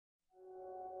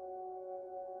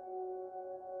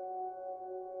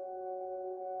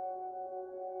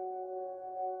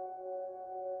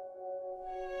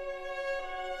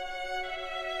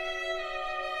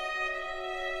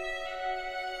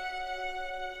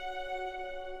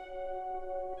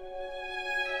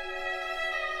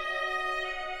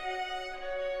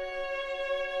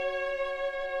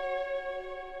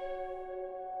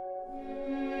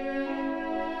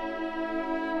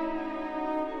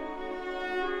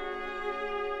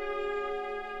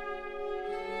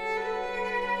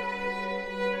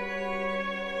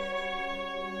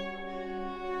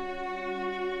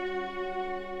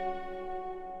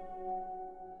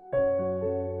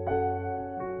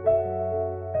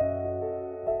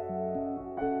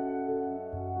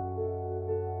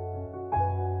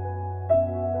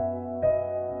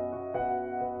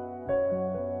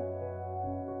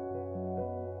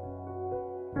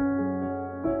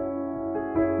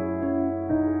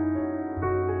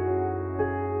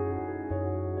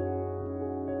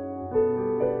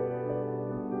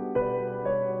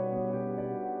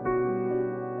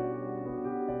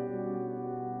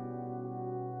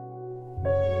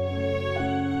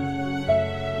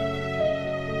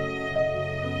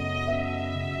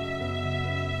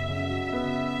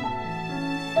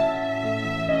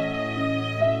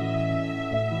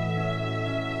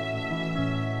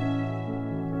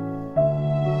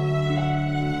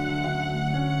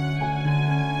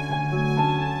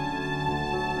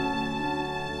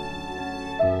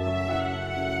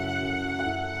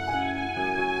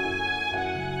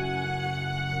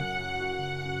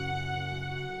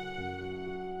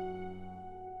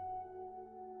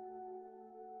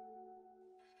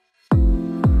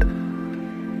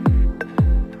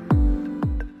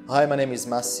Hi, my name is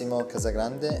Massimo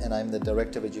Casagrande and I'm the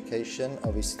Director of Education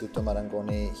of Istituto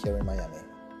Marangoni here in Miami.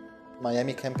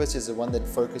 Miami campus is the one that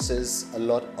focuses a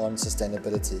lot on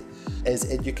sustainability. As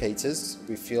educators,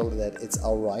 we feel that it's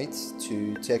our right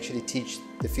to actually teach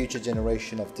the future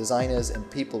generation of designers and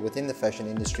people within the fashion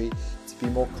industry to be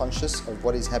more conscious of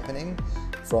what is happening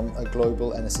from a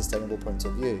global and a sustainable point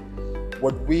of view.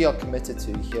 What we are committed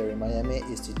to here in Miami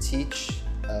is to teach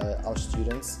our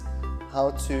students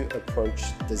how to approach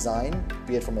design,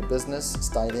 be it from a business,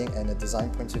 styling and a design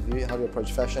point of view, how to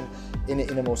approach fashion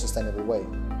in a more sustainable way.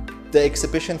 The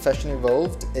exhibition Fashion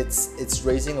Evolved, it's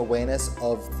raising awareness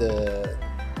of the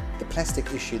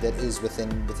plastic issue that is within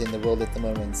the world at the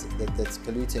moment that's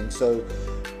polluting. So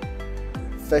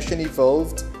Fashion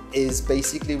Evolved is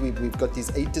basically, we've got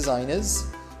these 8 designers.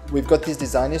 We've got these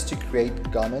designers to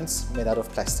create garments made out of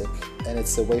plastic, and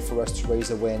it's a way for us to raise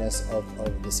awareness of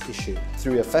this issue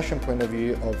through a fashion point of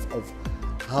view of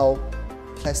how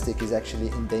plastic is actually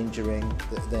endangering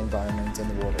the environment and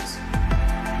the waters.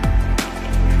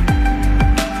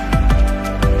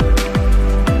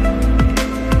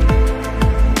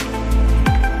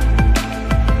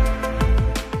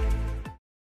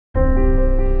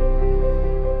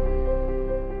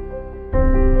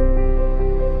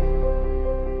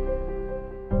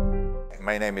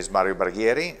 My name is Mario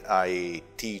Barghieri. I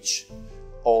teach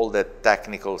all the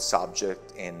technical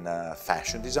subject in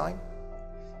fashion design.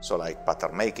 So like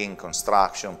pattern making,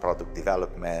 construction, product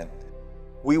development.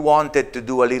 We wanted to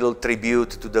do a little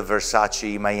tribute to the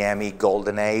Versace Miami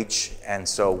golden age. And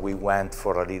so we went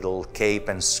for a little cape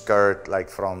and skirt like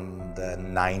from the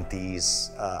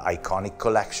 90s iconic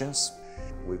collections.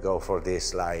 We go for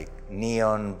this like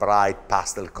neon bright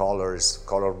pastel colors,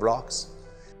 color blocks.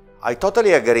 I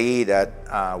totally agree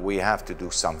that we have to do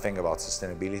something about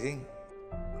sustainability.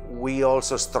 We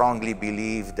also strongly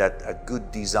believe that a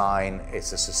good design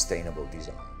is a sustainable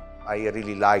design. I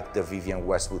really like the Vivienne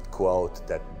Westwood quote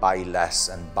that buy less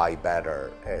and buy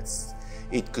better.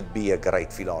 It could be a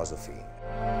great philosophy.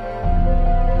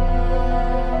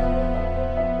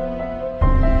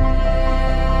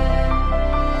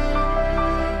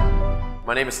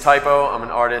 My name is Typo. I'm an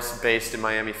artist based in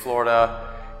Miami, Florida.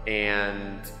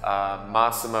 And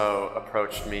Massimo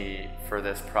approached me for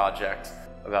this project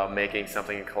about making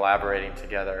something and collaborating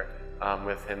together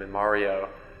with him and Mario.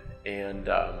 And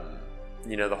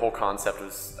you know, the whole concept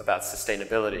was about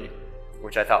sustainability,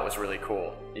 which I thought was really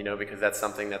cool, you know, because that's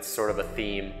something that's sort of a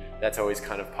theme that's always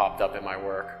kind of popped up in my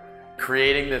work.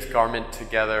 Creating this garment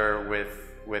together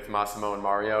with Massimo and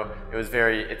Mario,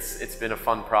 it's been a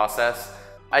fun process.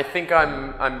 I think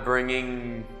I'm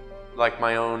bringing like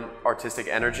my own artistic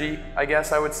energy, I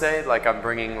guess I would say. Like I'm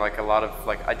bringing like a lot of,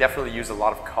 I definitely use a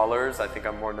lot of colors. I think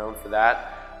I'm more known for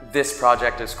that. This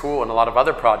project is cool and a lot of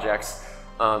other projects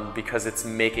because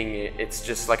it's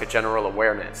just like a general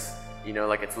awareness. You know,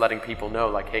 like it's letting people know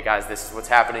like, hey guys, this is what's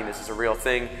happening. This is a real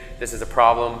thing. This is a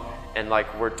problem. And like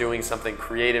we're doing something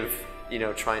creative, you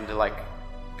know, trying to like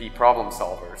be problem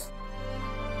solvers.